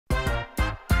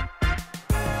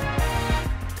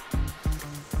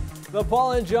The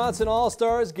Paul and Johnson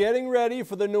All-Stars getting ready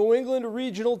for the New England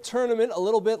Regional Tournament a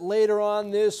little bit later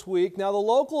on this week. Now, the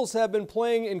locals have been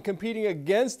playing and competing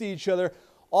against each other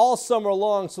all summer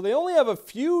long, so they only have a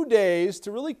few days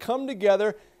to really come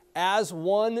together as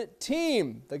one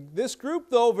team. This group,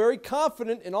 though, very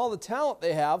confident in all the talent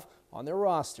they have on their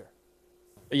roster.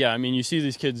 Yeah, I mean, you see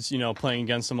these kids, playing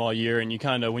against them all year, and you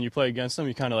kind of, when you play against them,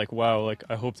 you kind of like, wow, like,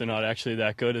 I hope they're not actually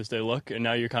that good as they look. And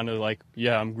now you're kind of like,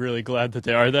 yeah, I'm really glad that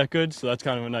they are that good. So that's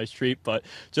kind of a nice treat. But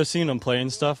just seeing them play and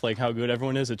stuff, like how good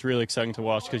everyone is, it's really exciting to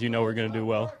watch because we're going to do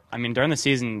well. I mean, during the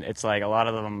season, it's like a lot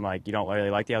of them, like, you don't really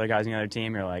like the other guys on the other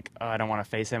team. You're like, oh, I don't want to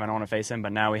face him. I don't want to face him.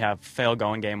 But now we have Phil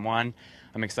going game one.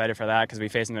 I'm excited for that because we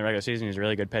faced him in the regular season. He's a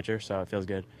really good pitcher, so it feels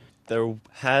good. There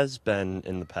has been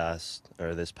in the past,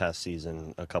 or this past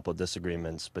season, a couple of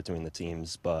disagreements between the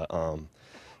teams, but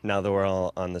now that we're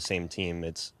all on the same team,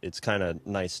 it's kind of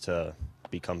nice to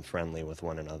become friendly with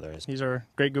one another. These are a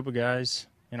great group of guys.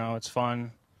 It's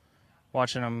fun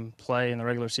watching them play in the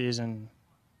regular season.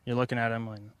 You're looking at them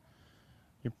and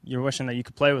you're wishing that you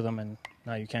could play with them, and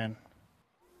now you can.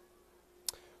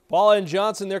 Paul and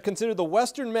Johnson, they're considered the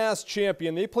Western Mass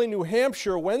champion. They play New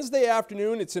Hampshire Wednesday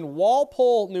afternoon. It's in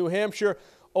Walpole, New Hampshire.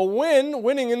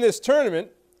 Winning in this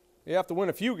tournament, you have to win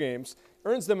a few games,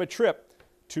 earns them a trip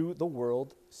to the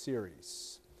World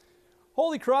Series.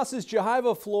 Holy Cross's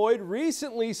Jehyve Floyd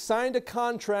recently signed a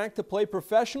contract to play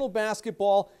professional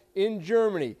basketball in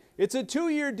Germany. It's a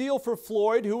 2-year deal for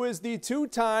Floyd, who is the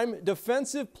 2-time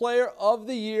Defensive Player of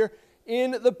the Year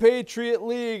in the Patriot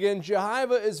League, and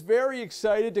Jehyve is very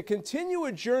excited to continue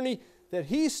a journey that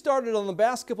he started on the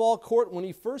basketball court when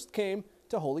he first came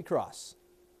to Holy Cross.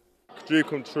 Dream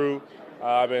come true.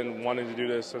 I've been wanting to do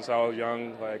this since I was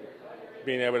young, like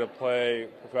being able to play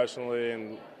professionally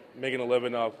and making a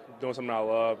living off doing something I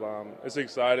love. It's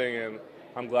exciting, and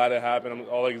I'm glad it happened.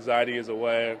 All anxiety is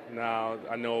away now.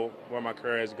 I know where my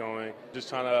career is going. Just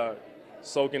trying to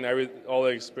soak in all the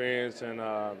experience and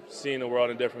seeing the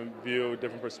world in a different view,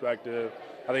 different perspective.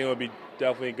 I think it would be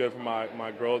definitely good for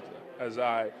my growth, as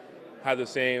I had the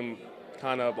same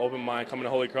kind of open mind coming to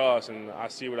Holy Cross, and I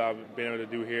see what I've been able to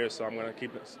do here, so I'm going to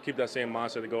keep that same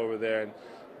mindset to go over there and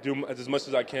do as much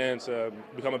as I can to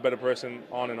become a better person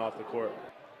on and off the court.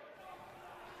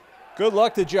 Good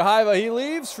luck to Jehyve. He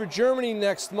leaves for Germany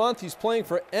next month. He's playing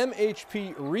for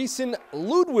MHP Riesen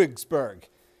Ludwigsburg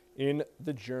in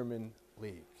the German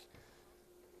League.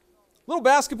 Little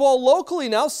basketball locally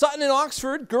now. Sutton and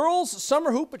Oxford. Girls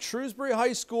summer hoop at Shrewsbury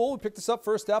High School. We picked this up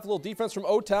first half. A little defense from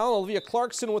O-Town. Olivia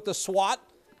Clarkson with the swat.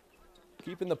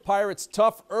 Keeping the Pirates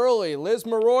tough early. Liz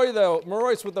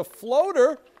Marois with the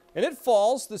floater. And it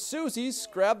falls. The Susies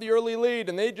grab the early lead,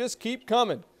 and they just keep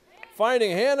coming.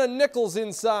 Finding Hannah Nichols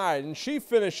inside, and she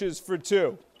finishes for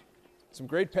 2. Some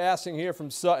great passing here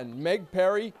from Sutton. Meg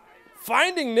Perry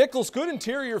finding Nichols. Good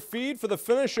interior feed for the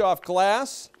finish off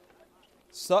glass.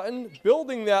 Sutton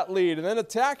building that lead and then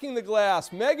attacking the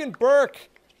glass. Megan Burke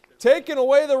taking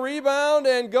away the rebound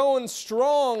and going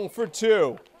strong for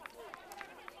 2.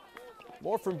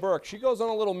 More from Burke. She goes on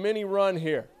a little mini run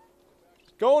here.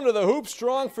 Going to the hoop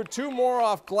strong for 2 more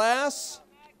off glass.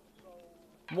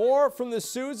 More from the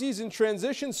Susies in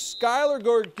transition. Skylar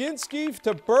Gorginski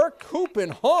to Burke. Hoop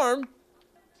and harm.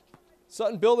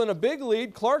 Sutton building a big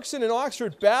lead. Clarkson and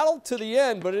Oxford battled to the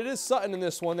end, but it is Sutton in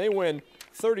this one. They win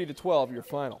 30-12, your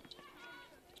final.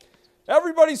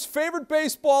 Everybody's favorite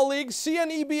baseball league,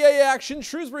 CNEBA action.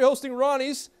 Shrewsbury hosting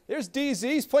Ronnie's. There's DZ.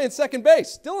 He's playing second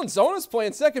base. Dylan Zonas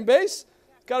playing second base.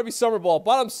 Got to be summer ball.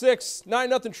 Bottom 6,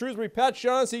 9-0 Shrewsbury. Pat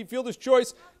Shaughnessy, fielder's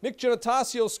choice. Nick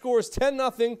Genatasio scores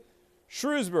 10-0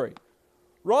 Shrewsbury.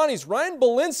 Ronnie's Ryan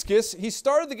Balinskis. He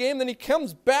started the game, then he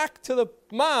comes back to the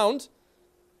mound.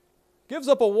 Gives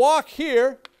up a walk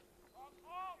here.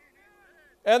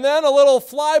 And then a little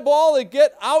fly ball to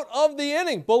get out of the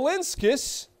inning.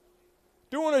 Balinskis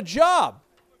doing a job.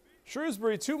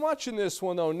 Shrewsbury too much in this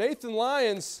one, though. Nathan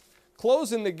Lyons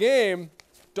closing the game.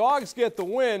 Dogs get the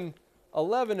win,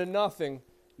 11-0,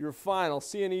 your final.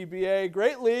 CNEBA,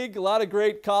 great league. A lot of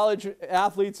great college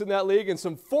athletes in that league and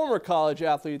some former college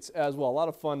athletes as well. A lot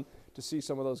of fun to see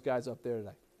some of those guys up there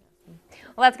today.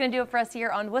 Well, that's going to do it for us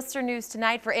here on Worcester News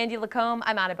Tonight. For Andy Lacombe,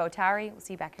 I'm Anna Botari. We'll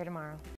see you back here tomorrow.